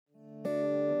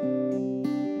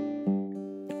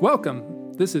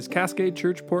Welcome. This is Cascade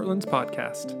Church Portland's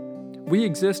podcast. We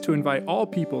exist to invite all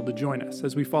people to join us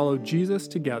as we follow Jesus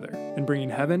together in bringing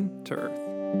heaven to earth.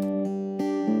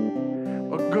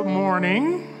 Well, good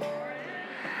morning.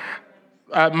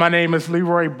 My name is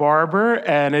Leroy Barber,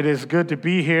 and it is good to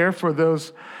be here. For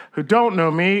those who don't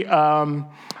know me,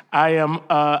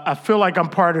 I feel like I'm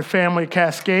part of Family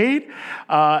Cascade,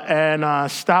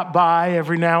 and stop by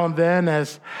every now and then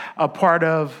as a part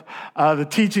of the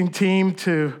teaching team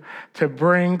to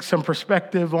bring some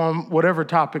perspective on whatever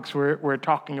topics we're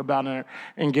talking about and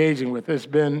engaging with. It's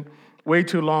been way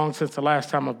too long since the last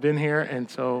time I've been here, and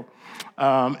so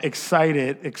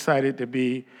excited to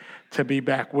be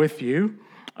back with you.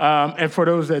 And for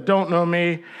those that don't know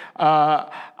me, I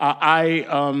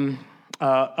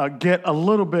get a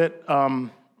little bit,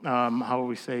 how would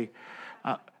we say,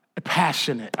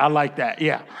 passionate. I like that,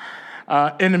 yeah.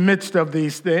 In the midst of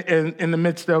in the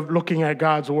midst of looking at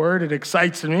God's Word, it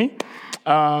excites me.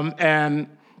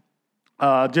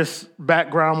 Just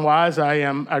background-wise,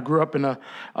 I grew up in a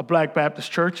Black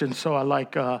Baptist church, and so I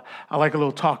like a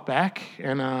little talk back.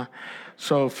 And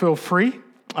so feel free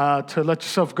to let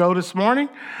yourself go this morning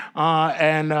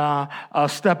and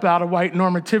step out of white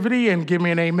normativity and give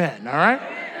me an amen, all right?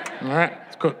 All right,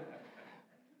 it's good.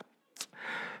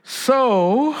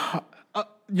 So,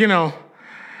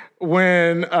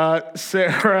 when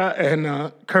Sarah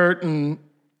and Kurt and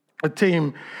the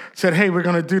team said, hey, we're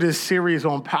going to do this series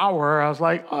on power, I was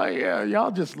like, oh, yeah,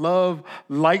 y'all just love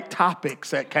light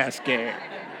topics at Cascade.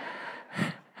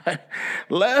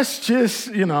 Let's just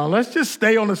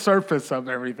stay on the surface of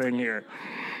everything here.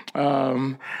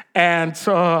 And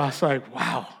so I was like,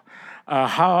 wow,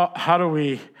 how do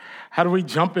we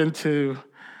jump into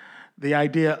the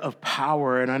idea of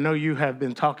power? And I know you have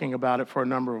been talking about it for a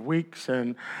number of weeks,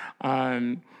 and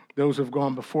those who have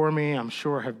gone before me, I'm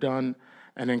sure, have done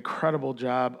an incredible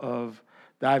job of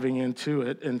diving into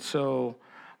it. And so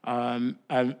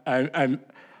I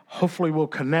hopefully will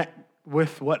connect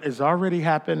with what has already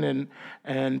happened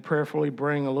and prayerfully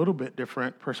bring a little bit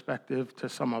different perspective to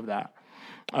some of that.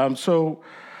 So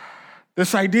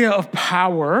this idea of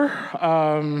power,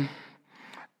 I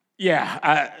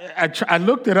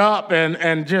looked it up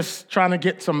and just trying to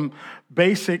get some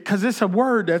basic, because it's a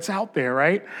word that's out there,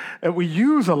 right, that we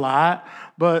use a lot,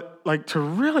 but like to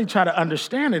really try to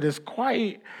understand it is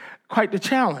quite the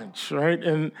challenge, right?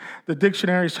 And the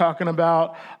dictionary is talking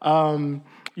about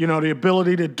the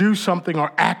ability to do something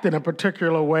or act in a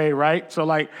particular way, right? So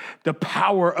like the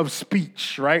power of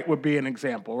speech, right, would be an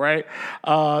example, right?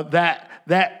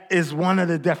 That is one of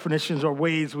the definitions or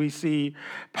ways we see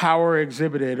power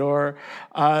exhibited. Or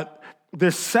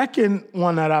the second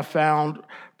one that I found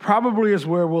probably is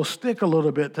where we'll stick a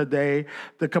little bit today,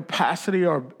 the capacity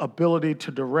or ability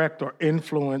to direct or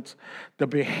influence the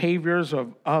behaviors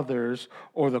of others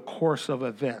or the course of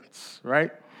events,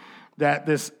 right? That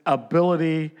this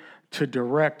ability to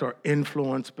direct or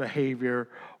influence behavior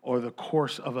or the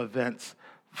course of events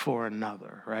for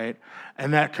another, right?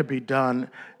 And that could be done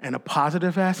in a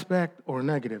positive aspect or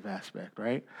negative aspect,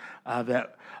 right?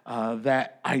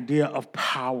 That idea of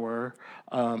power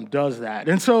does that.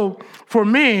 And so for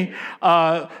me,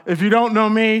 if you don't know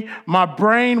me, my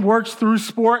brain works through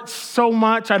sports so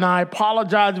much, and I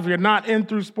apologize if you're not in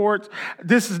through sports.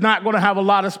 This is not going to have a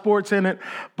lot of sports in it,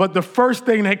 but the first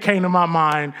thing that came to my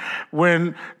mind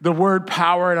when the word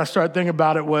power, and I started thinking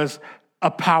about it, was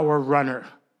a power runner.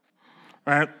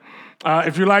 Right?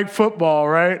 If you like football,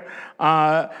 right,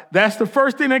 that's the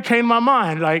first thing that came to my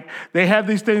mind. Like, they have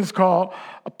these things called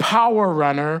a power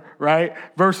runner, right,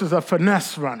 versus a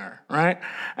finesse runner, right?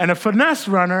 And a finesse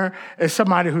runner is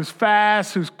somebody who's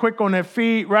fast, who's quick on their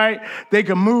feet, right? They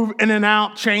can move in and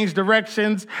out, change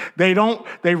directions. They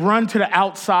run to the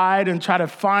outside and try to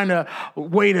find a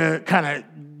way to kind of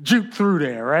juke through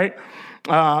there, right?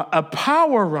 A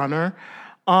power runner,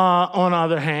 on the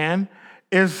other hand,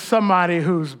 is somebody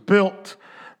who's built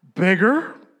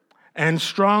bigger and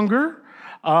stronger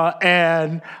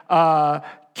and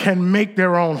can make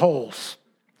their own holes,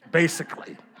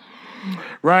 basically,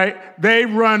 right? They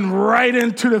run right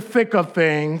into the thick of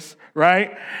things,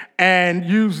 right, and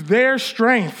use their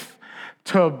strength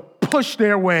to push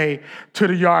their way to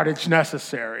the yardage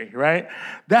necessary, right?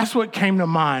 That's what came to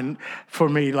mind for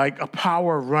me, like a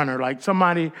power runner, like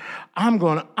somebody, I'm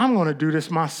gonna do this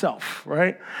myself,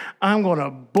 right? I'm gonna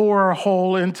bore a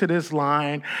hole into this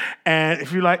line, and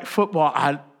if you like football,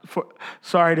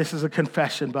 sorry, this is a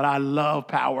confession, but I love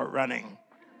power running.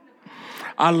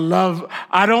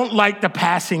 I don't like the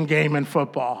passing game in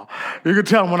football. You can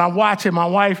tell when I'm watching my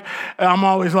wife, I'm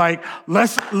always like,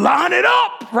 let's line it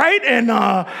up, right? And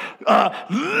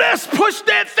let's push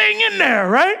that thing in there,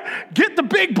 right? Get the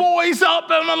big boys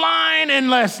up on the line and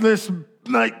let's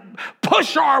like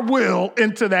push our will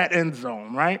into that end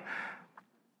zone, right?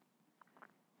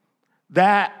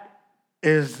 That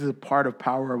is the part of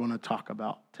power I want to talk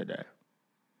about today.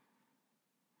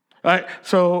 Right,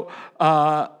 so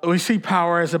we see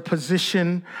power as a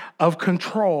position of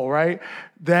control, right?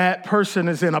 That person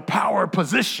is in a power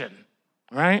position,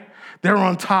 right? They're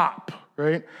on top,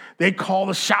 right? They call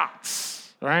the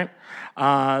shots, right?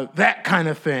 That kind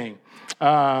of thing.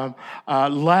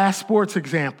 Last sports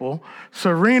example,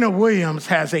 Serena Williams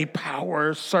has a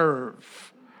power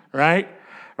serve, right?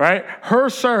 Right? Her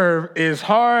serve is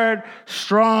hard,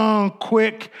 strong,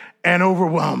 quick, and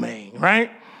overwhelming, right?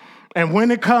 And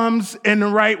when it comes in the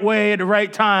right way at the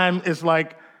right time, it's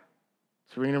like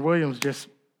Serena Williams just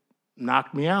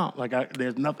knocked me out. Like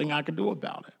there's nothing I can do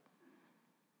about it.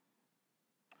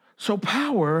 So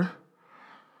power,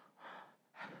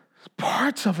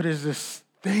 parts of it is this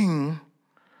thing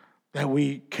that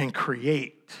we can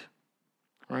create,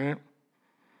 right? It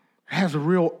has a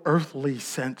real earthly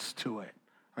sense to it,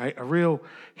 right? A real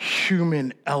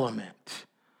human element.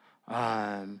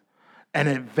 An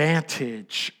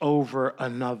advantage over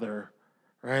another,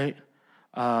 right?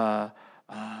 And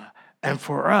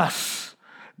for us,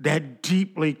 that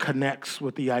deeply connects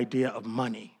with the idea of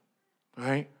money,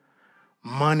 right?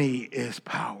 Money is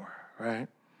power, right?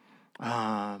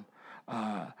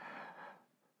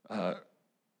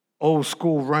 Old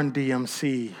school Run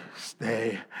DMC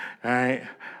stay, right?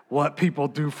 What people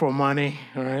do for money,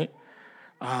 right?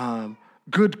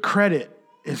 Good credit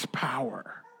is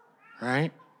power,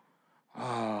 right?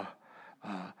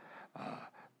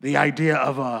 The idea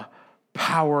of a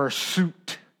power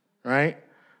suit, right,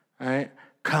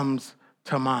 comes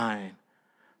to mind,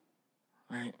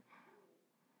 right?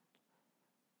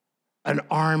 An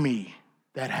army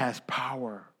that has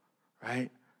power, right,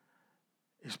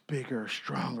 is bigger,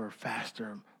 stronger,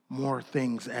 faster, more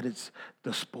things at its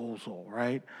disposal,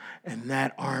 right? And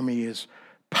that army is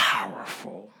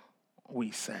powerful, we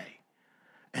say.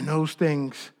 And those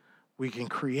things we can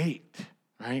create,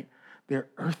 right? They're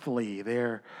earthly.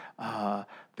 They're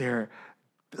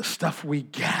the stuff we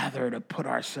gather to put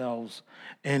ourselves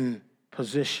in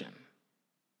position.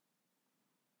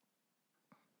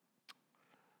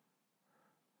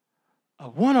 I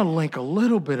want to link a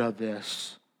little bit of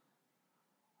this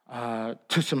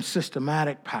to some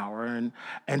systematic power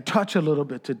and touch a little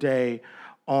bit today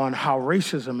on how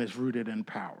racism is rooted in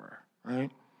power,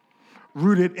 right?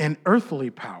 Rooted in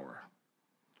earthly power.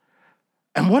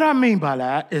 And what I mean by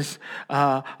that is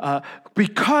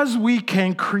because we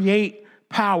can create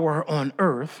power on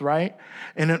earth, right,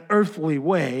 in an earthly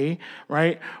way,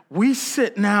 right, we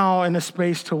sit now in a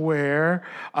space to where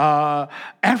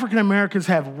African Americans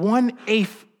have 1/8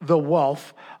 the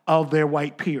wealth of their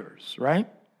white peers, right?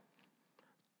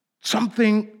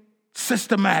 Something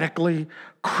systematically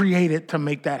created to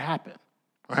make that happen,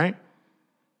 right?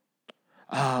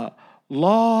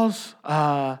 Laws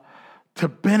to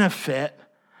benefit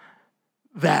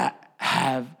that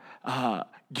have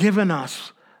given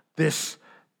us this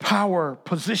power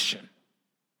position.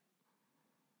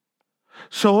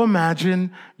 So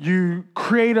imagine you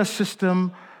create a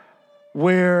system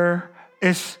where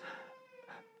it's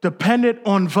dependent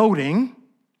on voting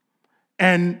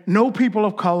and no people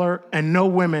of color and no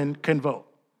women can vote,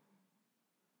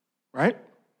 right?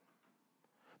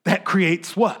 That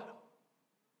creates what?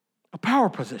 A power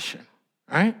position,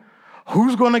 right?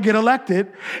 Who's going to get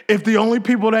elected if the only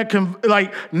people that can,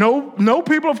 like, no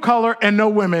people of color and no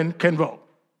women can vote?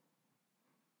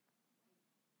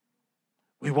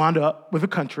 We wound up with a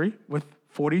country with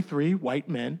 43 white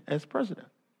men as president,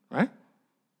 right?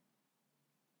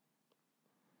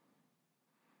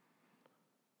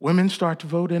 Women start to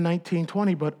vote in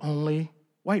 1920, but only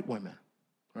white women,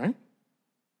 right?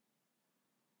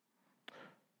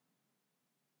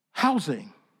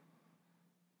 Housing.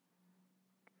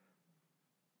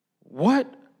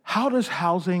 How does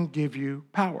housing give you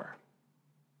power?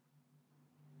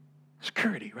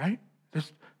 Security, right?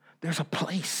 There's a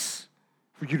place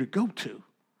for you to go to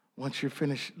once you're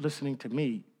finished listening to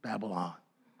me, Babylon.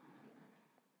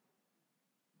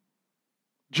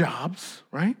 Jobs,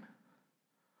 right?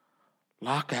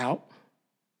 Lock out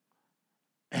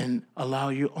and allow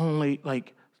you only,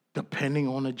 like, depending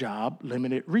on the job,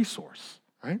 limited resource,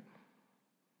 right?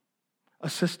 A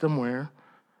system where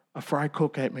a fry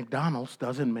cook at McDonald's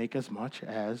doesn't make as much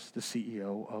as the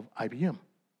CEO of IBM,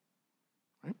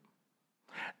 right?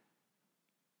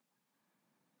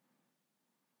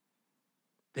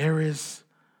 there is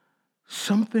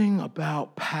something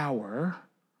about power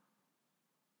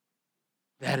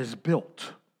that is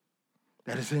built,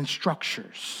 that is in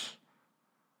structures,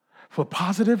 for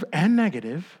positive and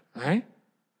negative, right?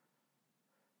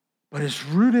 But it's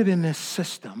rooted in this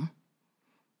system.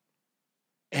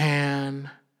 And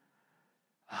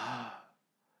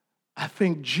I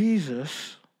think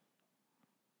Jesus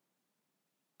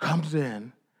comes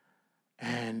in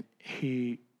and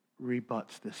he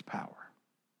rebuts this power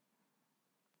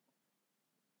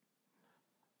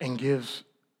and gives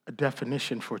a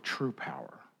definition for true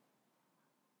power.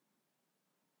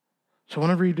 So I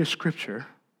want to read this scripture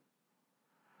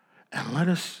and let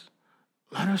us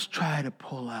try to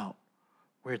pull out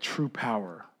where true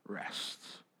power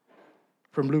rests.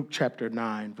 From Luke chapter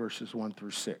 9, verses 1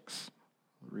 through 6.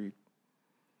 Read.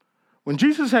 When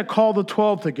Jesus had called the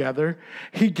 12 together,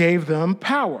 he gave them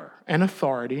power and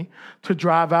authority to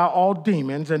drive out all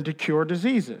demons and to cure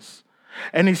diseases.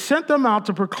 And he sent them out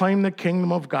to proclaim the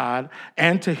kingdom of God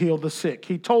and to heal the sick.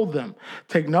 He told them,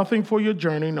 take nothing for your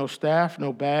journey, no staff,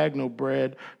 no bag, no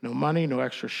bread, no money, no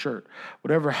extra shirt.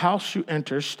 Whatever house you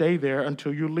enter, stay there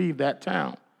until you leave that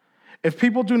town. If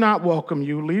people do not welcome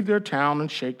you, leave their town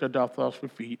and shake their dust off their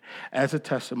feet as a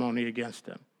testimony against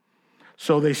them.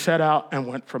 So they set out and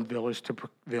went from village to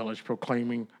village,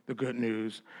 proclaiming the good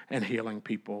news and healing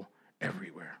people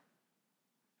everywhere.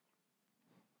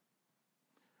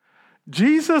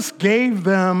 Jesus gave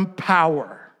them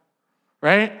power,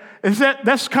 right?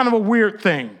 That's kind of a weird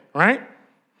thing, right?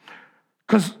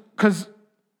 Because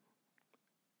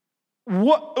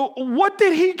what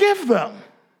did he give them?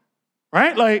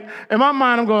 Right? Like, in my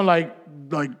mind, I'm going like,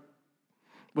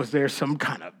 was there some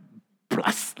kind of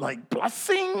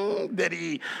blessing? Did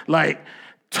he,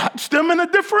 touch them in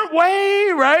a different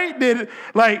way, right? Did,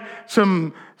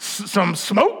 some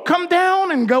smoke come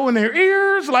down and go in their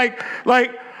ears? What?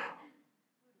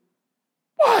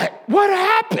 What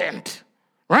happened,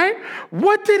 right?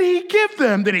 What did he give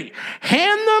them? Did he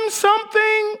hand them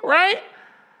something, right?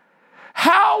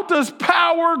 How does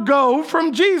power go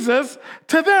from Jesus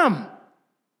to them?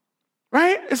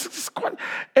 Right? It's just quite,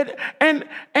 and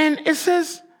it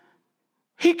says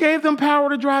he gave them power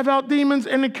to drive out demons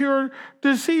and to cure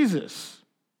diseases.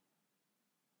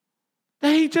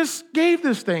 That he just gave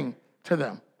this thing to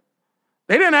them.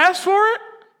 They didn't ask for it.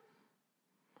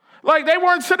 They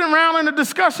weren't sitting around in a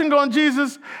discussion going,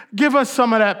 Jesus, give us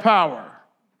some of that power.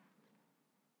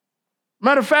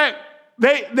 Matter of fact,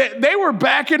 they were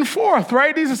back and forth,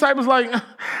 right? These disciples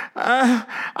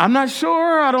I'm not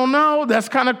sure, I don't know, that's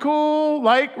kind of cool,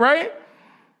 right?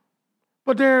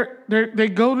 But they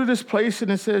go to this place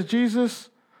and it says Jesus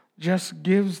just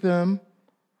gives them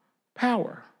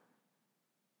power.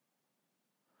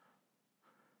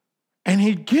 And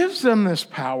he gives them this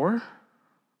power,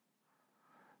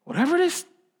 whatever this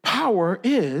power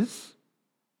is,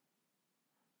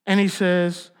 and he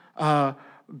says,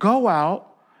 go out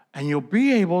and you'll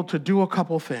be able to do a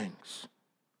couple things.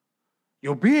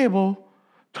 You'll be able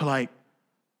to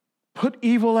put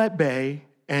evil at bay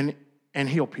and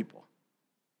heal people.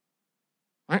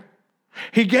 Right?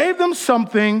 He gave them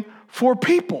something for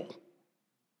people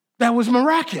that was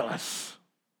miraculous.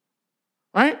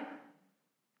 Right?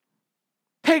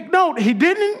 Take note, he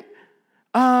didn't,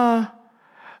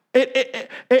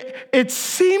 it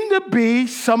seemed to be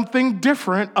something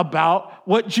different about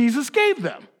what Jesus gave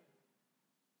them.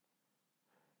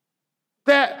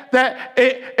 That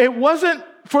it wasn't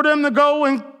for them to go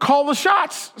and call the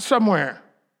shots somewhere.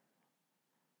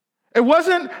 It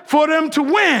wasn't for them to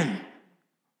win,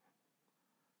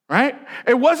 right?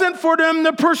 It wasn't for them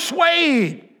to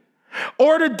persuade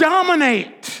or to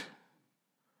dominate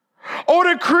or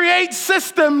to create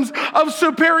systems of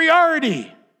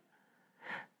superiority.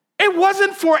 It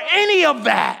wasn't for any of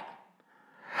that.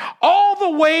 All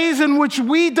the ways in which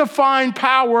we define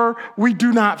power, we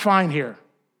do not find here.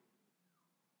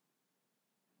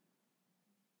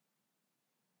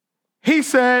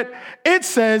 It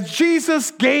says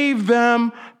Jesus gave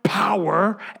them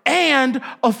power and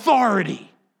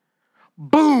authority.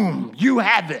 Boom, you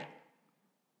have it.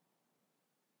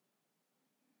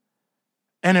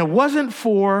 And it wasn't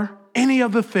for any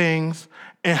of the things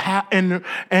and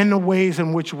the ways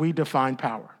in which we define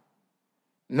power.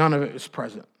 None of it is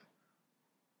present.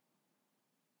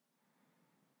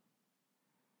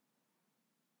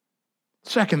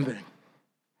 Second thing.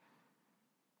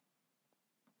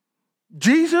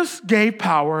 Jesus gave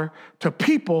power to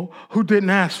people who didn't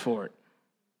ask for it.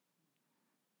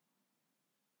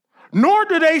 Nor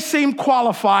do they seem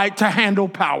qualified to handle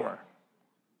power.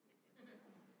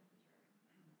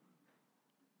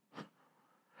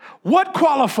 What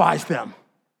qualifies them?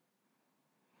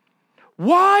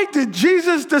 Why did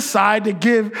Jesus decide to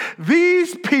give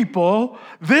these people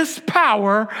this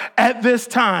power at this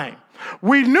time?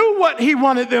 We knew what he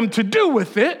wanted them to do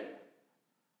with it,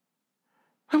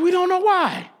 but we don't know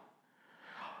why.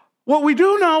 What we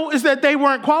do know is that they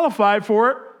weren't qualified for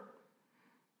it.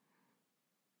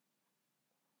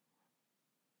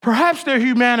 Perhaps their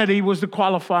humanity was the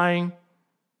qualifying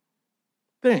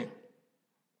thing.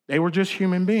 They were just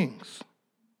human beings.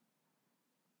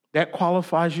 That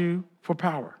qualifies you for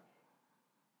power.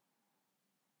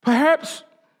 Perhaps,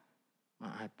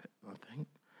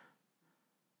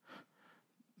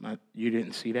 you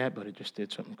didn't see that, but it just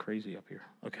did something crazy up here.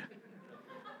 Okay.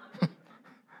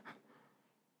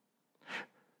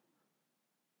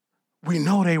 We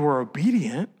know they were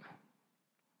obedient.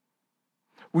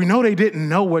 We know they didn't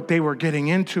know what they were getting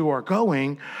into or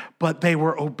going, but they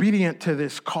were obedient to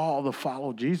this call to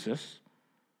follow Jesus.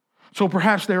 So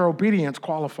perhaps their obedience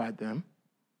qualified them.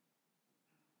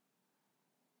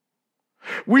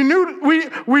 We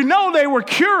know they were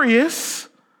curious.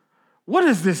 What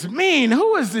does this mean?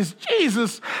 Who is this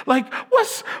Jesus? Like,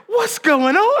 what's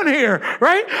going on here,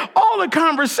 right? All the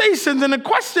conversations and the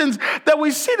questions that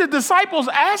we see the disciples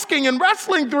asking and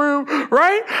wrestling through,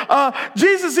 right?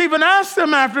 Jesus even asked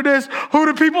them after this, who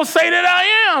do people say that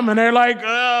I am? And they're like,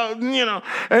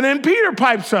 and then Peter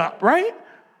pipes up, right?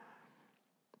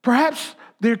 Perhaps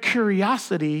their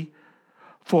curiosity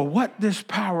for what this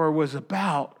power was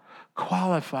about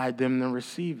qualified them to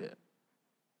receive it.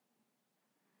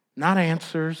 Not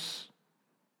answers,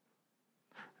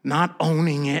 not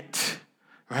owning it,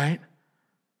 right?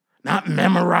 Not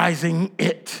memorizing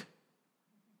it,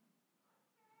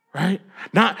 right?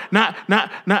 Not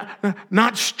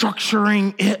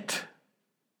structuring it,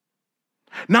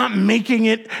 not making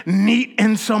it neat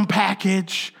in some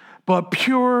package, but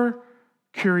pure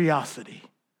curiosity.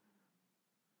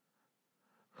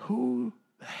 Who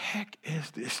the heck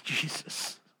is this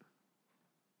Jesus?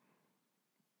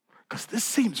 Because this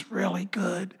seems really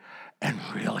good and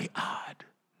really odd,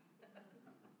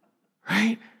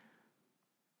 right?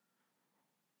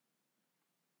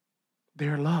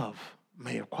 Their love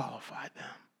may have qualified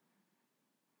them.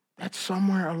 That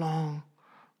somewhere along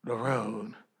the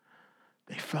road,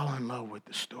 they fell in love with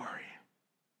the story.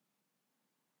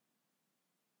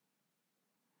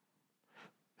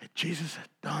 That Jesus had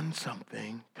done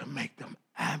something to make them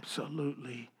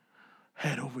absolutely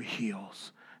head over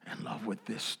heels in love with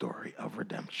this story of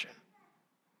redemption.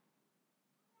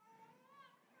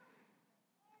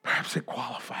 Perhaps it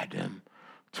qualified them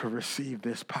to receive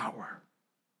this power.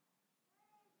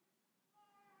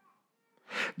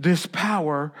 This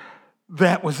power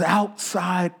that was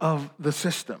outside of the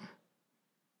system.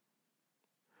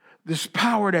 This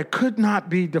power that could not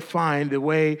be defined the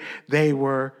way they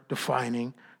were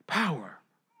defining power.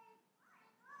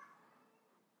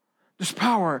 This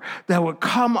power that would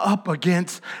come up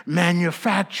against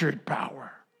manufactured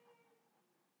power.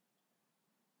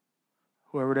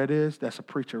 Whoever that is, that's a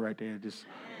preacher right there. Just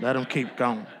let them keep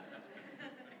going.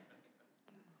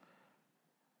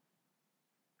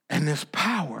 And this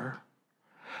power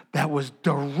that was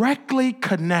directly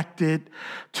connected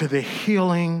to the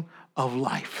healing of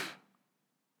life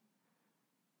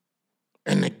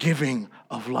and the giving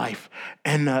of life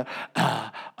and the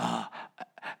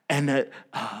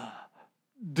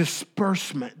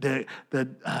disbursement, the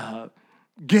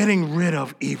getting rid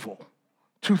of evil.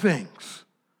 Two things.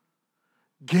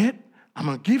 I'm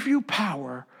going to give you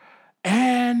power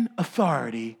and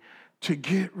authority to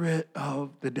get rid of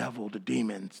the devil, the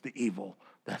demons, the evil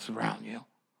that's around you,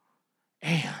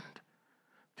 and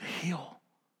to heal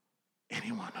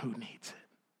anyone who needs it.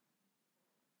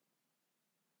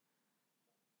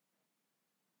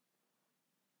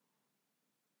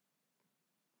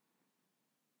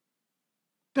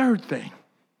 Third thing.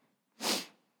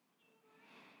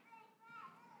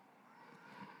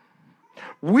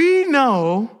 We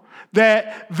know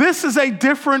that this is a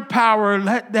different power.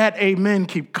 Let that amen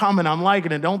keep coming. I'm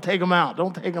liking it. Don't take them out.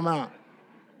 Don't take them out.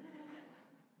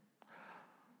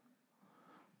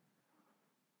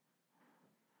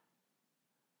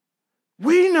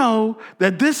 We know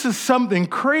that this is something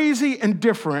crazy and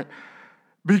different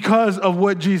because of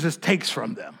what Jesus takes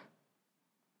from them.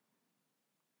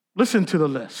 Listen to the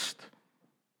list.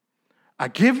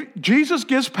 Jesus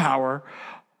gives power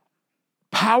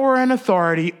and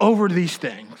authority over these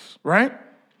things, right?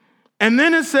 And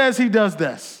then it says he does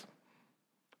this.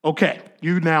 Okay,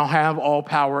 you now have all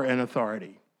power and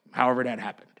authority, however that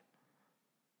happened.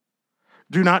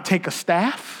 Do not take a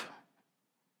staff.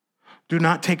 Do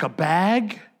not take a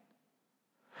bag.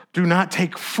 Do not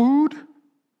take food.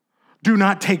 Do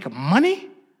not take money.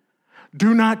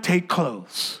 Do not take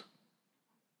clothes.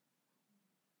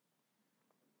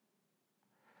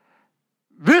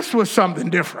 this was something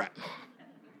different.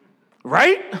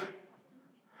 Right?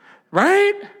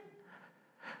 Right?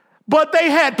 But they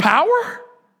had power.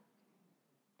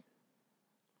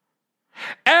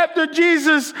 After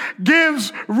Jesus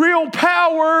gives real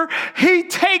power, he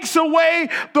takes away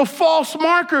the false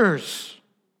markers.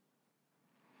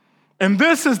 And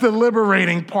this is the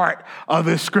liberating part of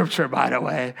this scripture, by the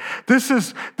way. This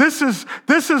is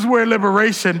where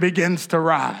liberation begins to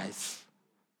rise.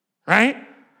 Right?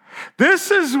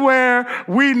 This is where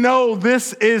we know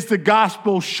this is the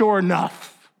gospel sure enough.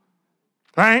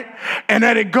 Right? And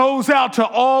that it goes out to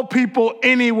all people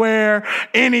anywhere,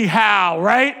 anyhow,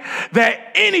 right?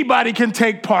 That anybody can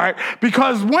take part,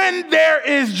 because when there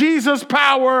is Jesus'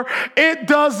 power, it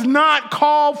does not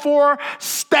call for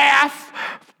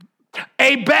staff,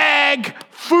 a bag,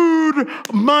 food,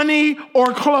 money,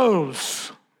 or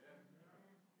clothes.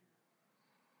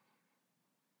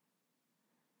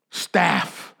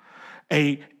 Staff,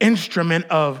 an instrument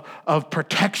of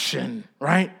protection,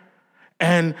 right?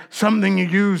 And something you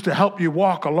use to help you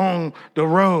walk along the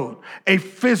road, a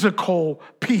physical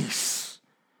piece.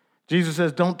 Jesus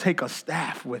says, don't take a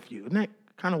staff with you. Isn't that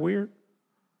kind of weird?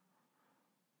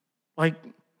 Like,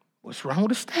 what's wrong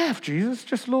with a staff, Jesus?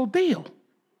 Just a little deal.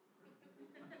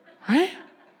 Right?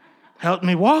 Help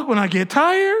me walk when I get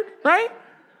tired, right?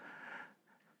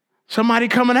 Somebody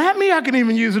coming at me, I can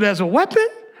even use it as a weapon,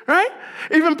 right?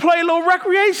 Even play a little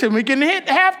recreation. We can hit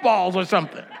half balls or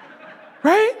something,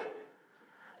 right?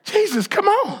 Jesus, come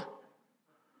on.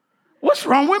 What's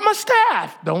wrong with my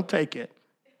staff? Don't take it.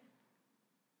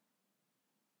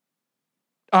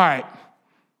 All right.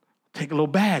 Take a little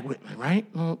bag with me, right?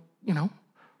 Well,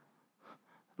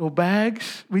 little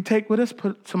bags we take with us,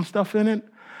 put some stuff in it.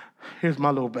 Here's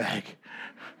my little bag.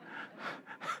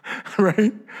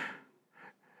 Right?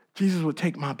 Jesus would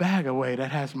take my bag away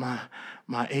that has my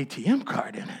ATM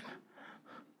card in it.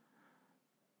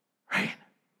 Right?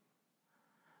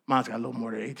 Mine's got a little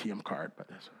more than an ATM card, but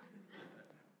that's right.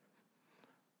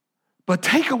 But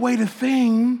take away the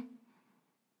thing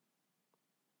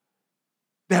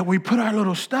that we put our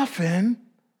little stuff in,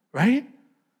 right?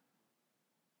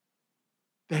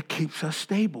 That keeps us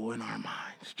stable in our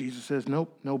minds. Jesus says,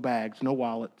 nope, no bags, no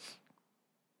wallets.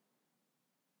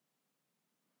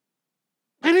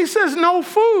 And he says, no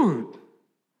food.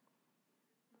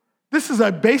 This is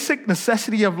a basic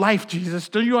necessity of life, Jesus.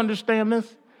 Do you understand this?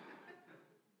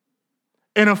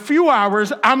 In a few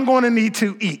hours, I'm going to need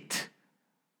to eat.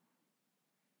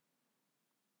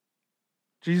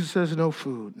 Jesus says no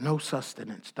food, no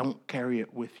sustenance. Don't carry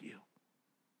it with you.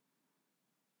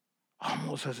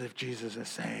 Almost as if Jesus is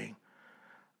saying,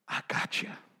 I got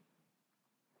you.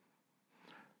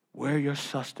 Where your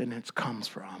sustenance comes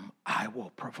from, I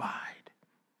will provide.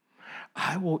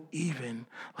 I will even,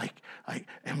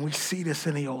 and we see this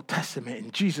in the Old Testament,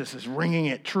 and Jesus is ringing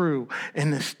it true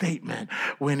in this statement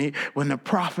when the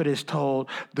prophet is told,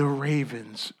 the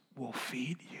ravens will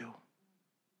feed you.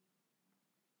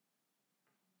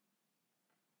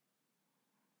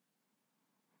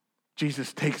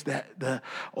 Jesus takes the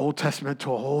Old Testament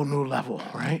to a whole new level,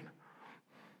 right?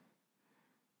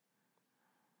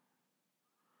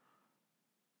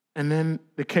 And then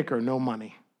the kicker, no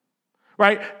money.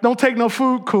 Right? Don't take no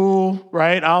food, cool,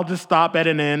 right? I'll just stop at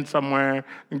an inn somewhere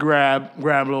and grab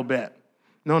a little bit.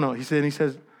 No, he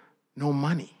says, no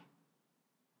money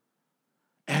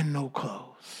and no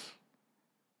clothes.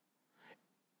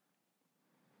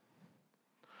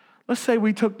 Let's say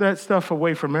we took that stuff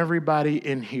away from everybody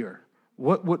in here.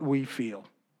 What would we feel?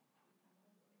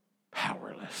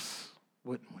 Powerless,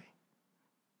 wouldn't we?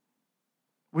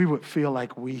 We would feel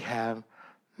like we have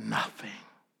nothing.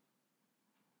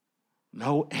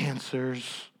 No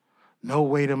answers, no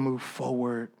way to move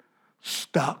forward,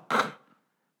 stuck,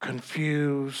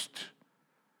 confused,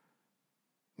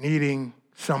 needing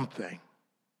something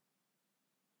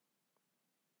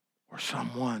or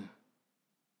someone.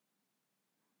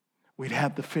 We'd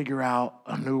have to figure out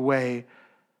a new way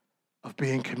of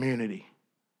being community.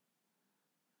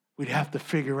 We'd have to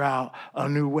figure out a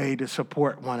new way to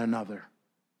support one another.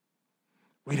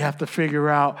 We'd have to figure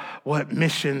out what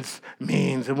missions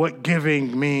means and what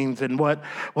giving means and what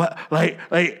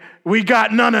we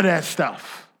got none of that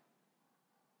stuff.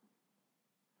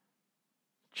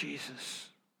 Jesus,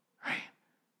 right,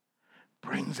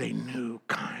 brings a new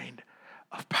kind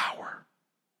of power,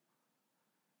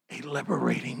 a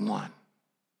liberating one.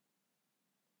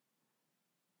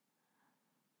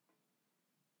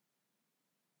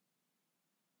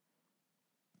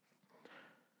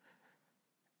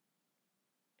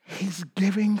 He's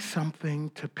giving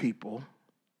something to people,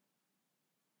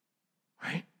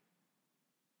 right,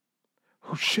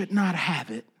 who should not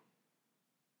have it,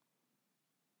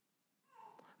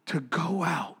 to go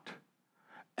out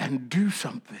and do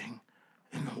something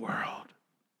in the world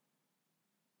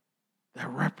that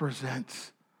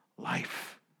represents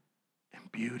life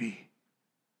and beauty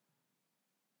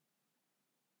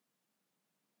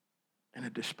and a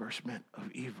disbursement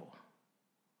of evil.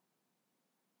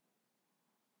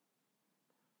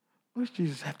 What does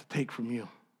Jesus have to take from you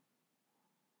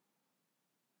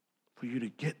for you to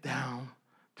get down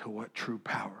to what true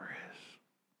power is?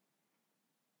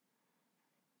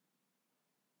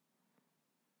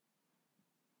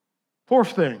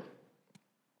 Fourth thing,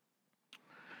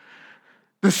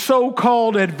 the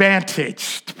so-called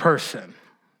advantaged person,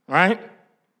 right?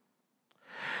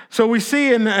 So we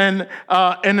see in the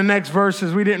next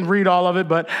verses, we didn't read all of it,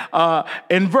 but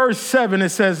in verse 7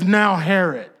 it says, now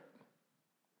Herod,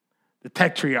 the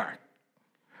tetrarch,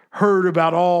 heard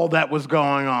about all that was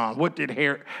going on. What did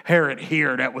Herod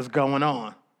hear that was going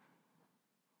on?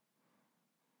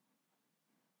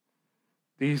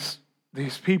 These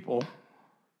people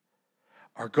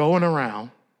are going around.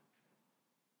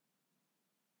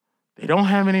 They don't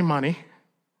have any money.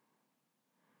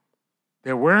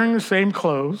 They're wearing the same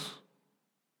clothes.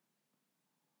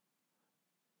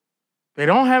 They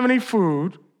don't have any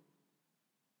food.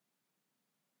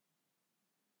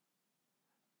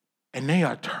 And they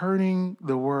are turning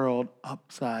the world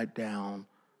upside down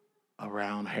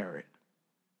around Herod.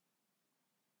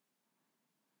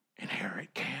 And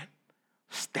Herod can't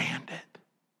stand it.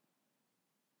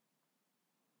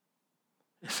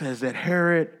 It says that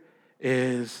Herod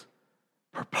is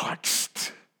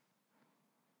perplexed.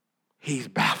 He's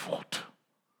baffled.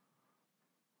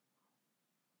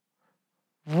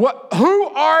 Who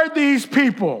are these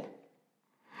people?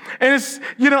 And it's,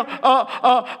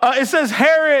 it says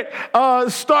Herod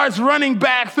starts running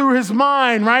back through his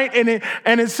mind, right?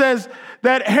 And it says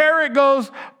that Herod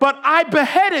goes, but I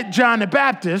beheaded John the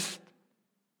Baptist.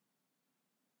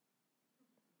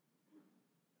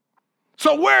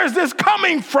 So where is this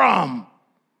coming from?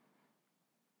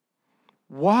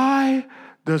 Why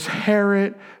does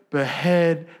Herod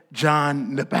behead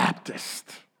John the Baptist?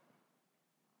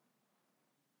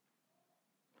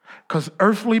 Because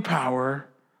earthly power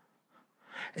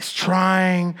is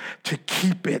trying to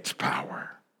keep its power.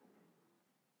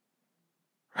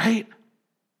 Right?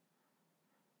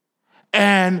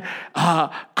 And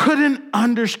couldn't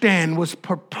understand, was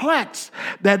perplexed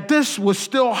that this was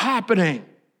still happening.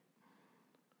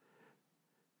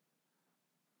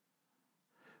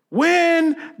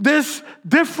 When this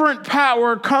different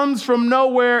power comes from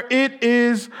nowhere, it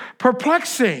is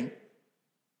perplexing.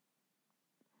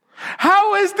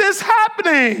 How is this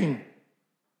happening?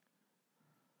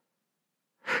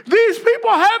 These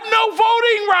people have no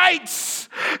voting rights.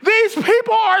 These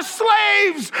people are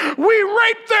slaves. We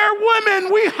rape their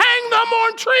women. We hang them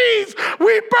on trees.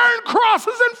 We burn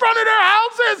crosses in front of their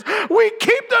houses. We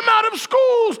keep them out of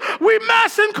schools. We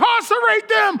mass incarcerate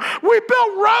them. We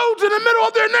build roads in the middle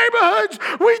of their neighborhoods.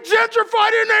 We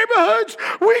gentrify their neighborhoods.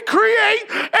 We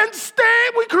create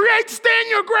stand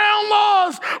your ground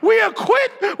laws. We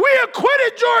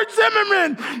acquitted George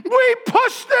Zimmerman. We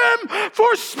pushed them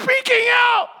for speaking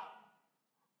out.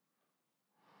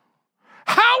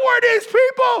 How are these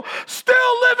people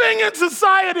still living in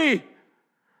society?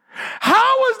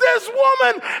 How is this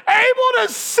woman able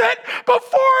to sit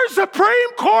before a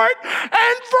Supreme Court and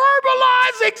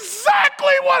verbalize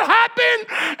exactly what happened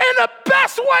in the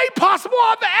best way possible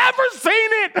I've ever seen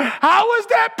it? How is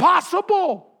that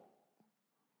possible?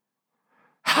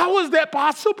 How is that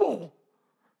possible?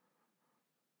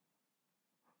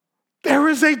 There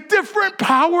is a different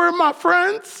power, my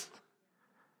friends,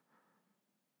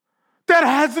 that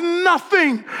has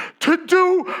nothing to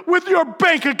do with your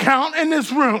bank account in this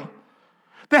room.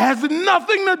 That has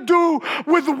nothing to do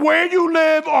with where you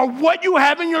live or what you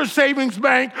have in your savings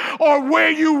bank or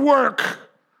where you work.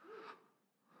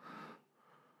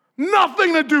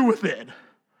 Nothing to do with it.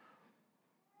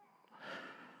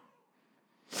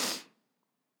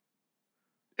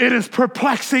 It is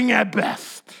perplexing at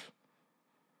best.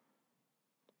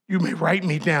 You may write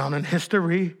me down in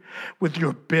history with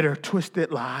your bitter,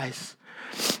 twisted lies.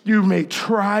 You may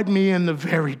tride me in the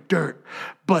very dirt,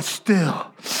 but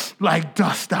still, like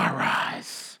dust I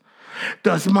rise.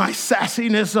 Does my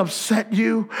sassiness upset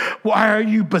you? Why are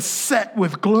you beset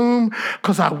with gloom?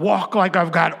 Because I walk like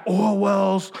I've got oil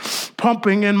wells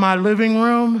pumping in my living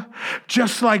room,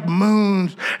 just like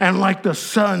moons and like the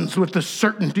suns with the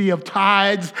certainty of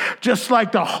tides, just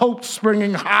like the hope. hope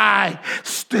springing high,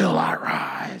 still I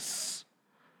rise.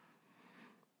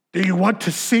 Do you want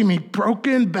to see me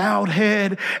broken, bowed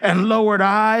head and lowered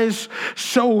eyes,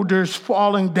 shoulders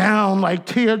falling down like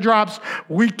teardrops,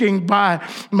 weakened by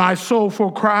my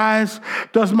soulful cries?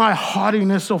 Does my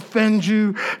haughtiness offend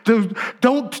you?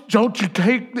 Don't you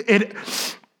take it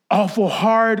awful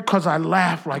hard because I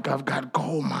laugh like I've got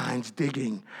gold mines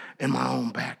digging in my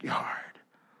own backyard?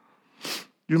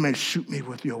 You may shoot me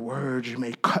with your words. You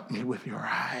may cut me with your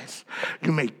eyes.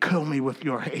 You may kill me with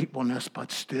your hatefulness,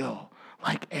 but still,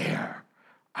 like air,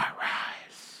 I rise.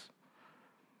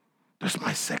 Does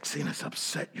my sexiness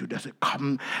upset you? Does it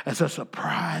come as a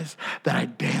surprise that I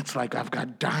dance like I've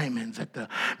got diamonds at the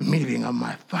meeting of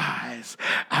my thighs?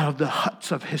 Out of the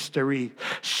huts of history,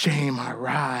 shame I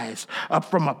rise. Up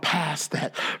from a past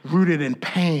that rooted in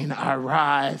pain I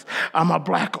rise. I'm a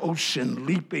black ocean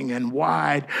leaping and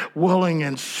wide, willing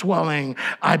and swelling.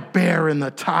 I bear in the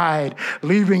tide,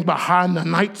 leaving behind the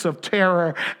nights of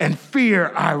terror and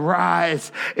fear. I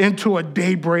rise into a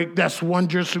daybreak that's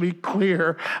wondrously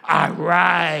clear. I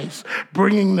rise,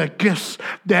 bringing the gifts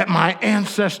that my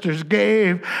ancestors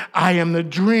gave. I am the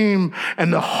dream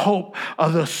and the hope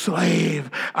of the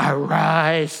slave. I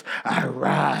rise, I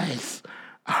rise,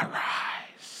 I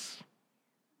rise.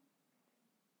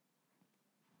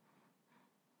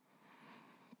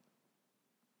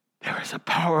 There is a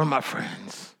power, my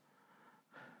friends,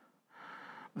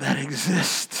 that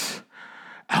exists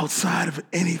outside of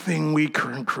anything we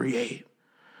can create,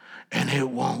 and it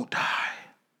won't die.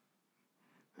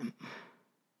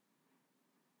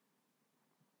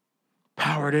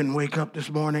 Power didn't wake up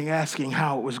this morning asking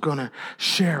how it was going to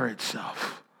share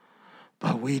itself,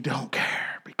 but we don't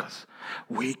care because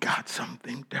we got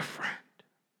something different.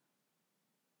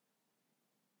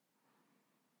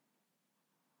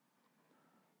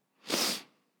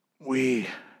 We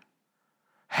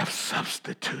have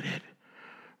substituted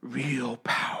real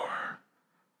power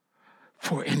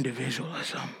for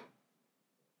individualism.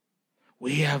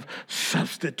 We have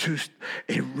substituted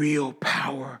a real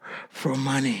power for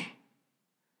money.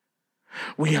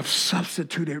 We have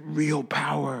substituted real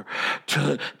power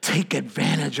to take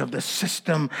advantage of the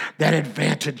system that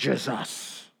advantages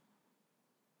us.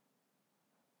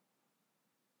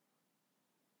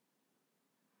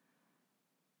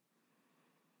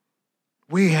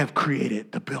 We have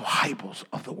created the Bill Hybels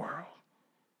of the world.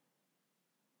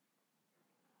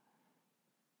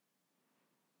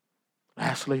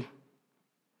 Lastly,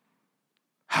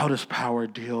 how does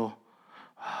real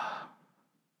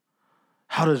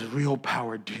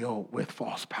power deal with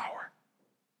false power?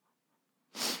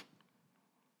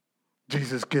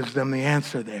 Jesus gives them the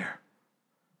answer there.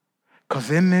 Because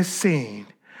in this scene,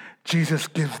 Jesus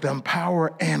gives them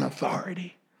power and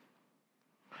authority.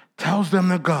 Tells them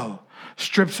to go.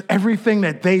 Strips everything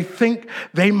that they think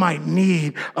they might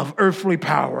need of earthly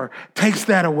power, takes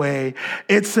that away.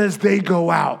 It says they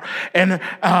go out. And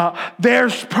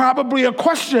there's probably a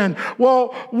question,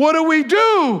 well, what do we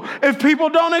do if people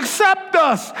don't accept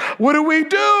us? What do we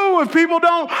do if people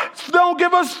don't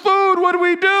give us food? What do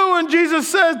we do? And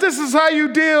Jesus says, this is how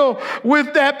you deal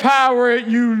with that power.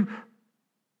 You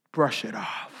brush it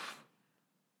off.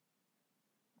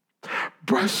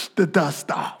 Brush the dust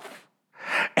off.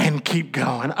 And keep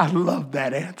going. I love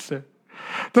that answer.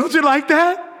 Don't you like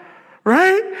that?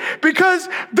 Right? Because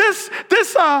this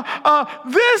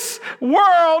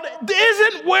world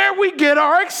isn't where we get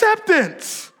our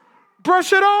acceptance.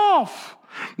 Brush it off.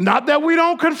 Not that we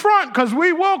don't confront, because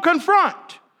we will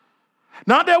confront.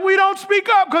 Not that we don't speak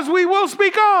up, because we will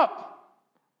speak up.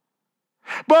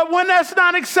 But when that's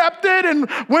not accepted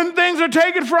and when things are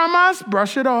taken from us,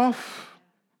 brush it off.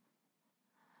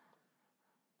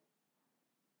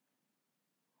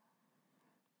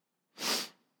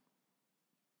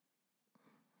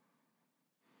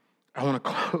 I want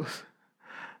to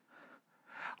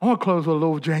close with a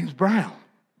little James Brown.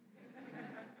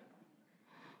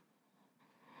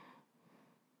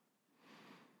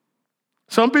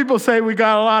 Some people say we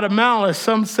got a lot of malice.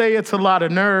 Some say it's a lot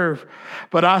of nerve.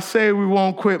 But I say we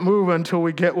won't quit moving until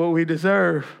we get what we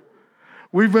deserve.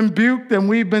 We've been rebuked and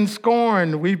we've been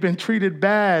scorned. We've been treated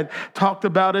bad, talked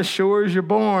about as sure as you're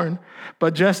born.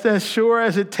 But just as sure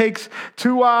as it takes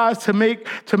two eyes to make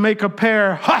a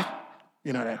pair, ha!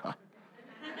 You know that, huh?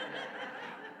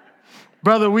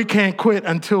 Brother, we can't quit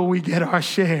until we get our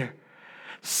share.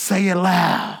 Say it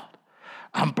loud.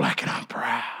 I'm black and I'm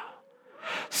proud.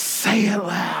 Say it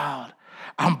loud.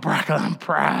 I'm black and I'm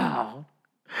proud.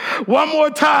 One more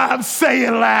time, say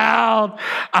it loud.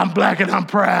 I'm black and I'm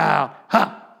proud.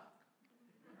 Huh?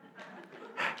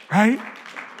 Right?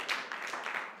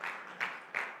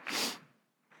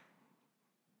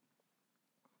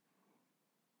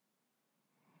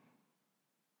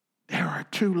 there are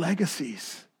two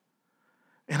legacies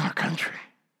in our country.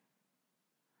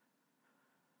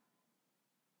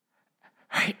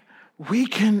 Right? We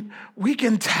can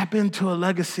tap into a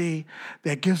legacy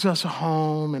that gives us a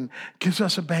home and gives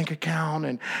us a bank account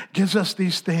and gives us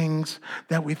these things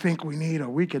that we think we need, or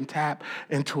we can tap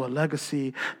into a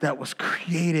legacy that was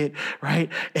created, right,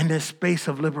 in this space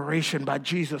of liberation by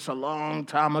Jesus a long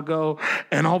time ago,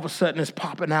 and all of a sudden it's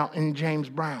popping out in James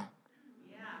Brown.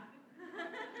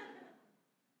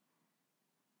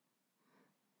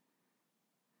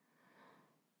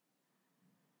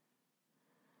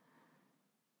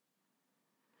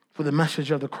 For the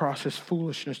message of the cross is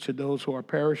foolishness to those who are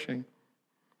perishing,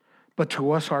 but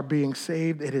to us who are being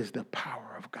saved, it is the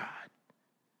power of God.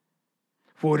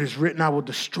 For it is written, I will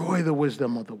destroy the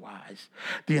wisdom of the wise.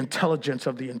 The intelligence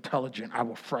of the intelligent I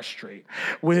will frustrate.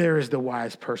 Where is the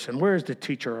wise person? Where is the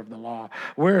teacher of the law?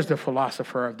 Where is the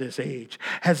philosopher of this age?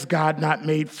 Has God not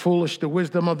made foolish the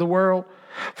wisdom of the world?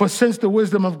 For since the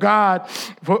wisdom of God,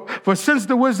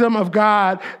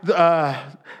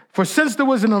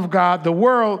 the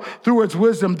world through its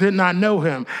wisdom did not know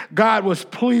him. God was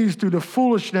pleased through the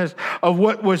foolishness of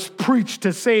what was preached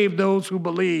to save those who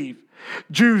believe.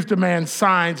 Jews demand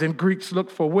signs and Greeks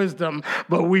look for wisdom,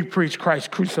 but we preach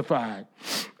Christ crucified.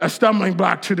 A stumbling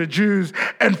block to the Jews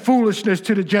and foolishness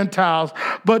to the Gentiles,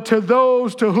 but to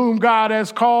those to whom God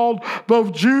has called,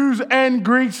 both Jews and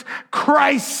Greeks,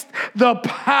 Christ, the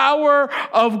power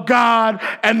of God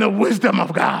and the wisdom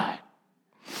of God,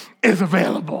 is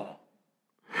available.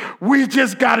 We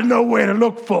just got to know where to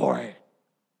look for it.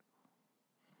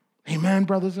 Amen,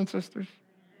 brothers and sisters?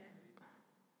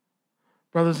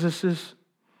 Brothers and sisters,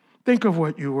 think of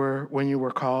what you were when you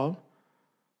were called.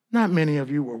 Not many of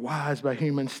you were wise by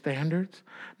human standards,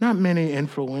 not many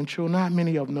influential, not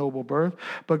many of noble birth,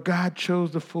 but God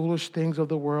chose the foolish things of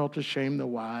the world to shame the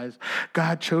wise.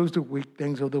 God chose the weak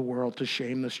things of the world to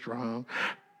shame the strong.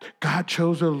 God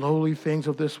chose the lowly things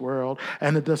of this world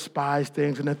and the despised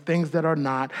things and the things that are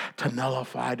not to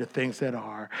nullify the things that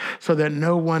are, so that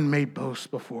no one may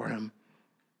boast before him.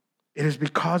 It is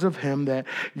because of him that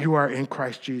you are in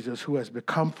Christ Jesus, who has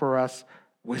become for us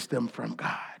wisdom from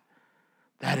God.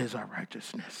 That is our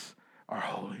righteousness, our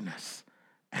holiness,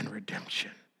 and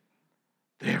redemption.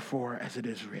 Therefore, as it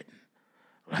is written,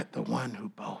 let the one who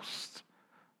boasts,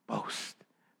 boast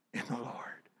in the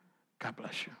Lord. God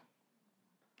bless you.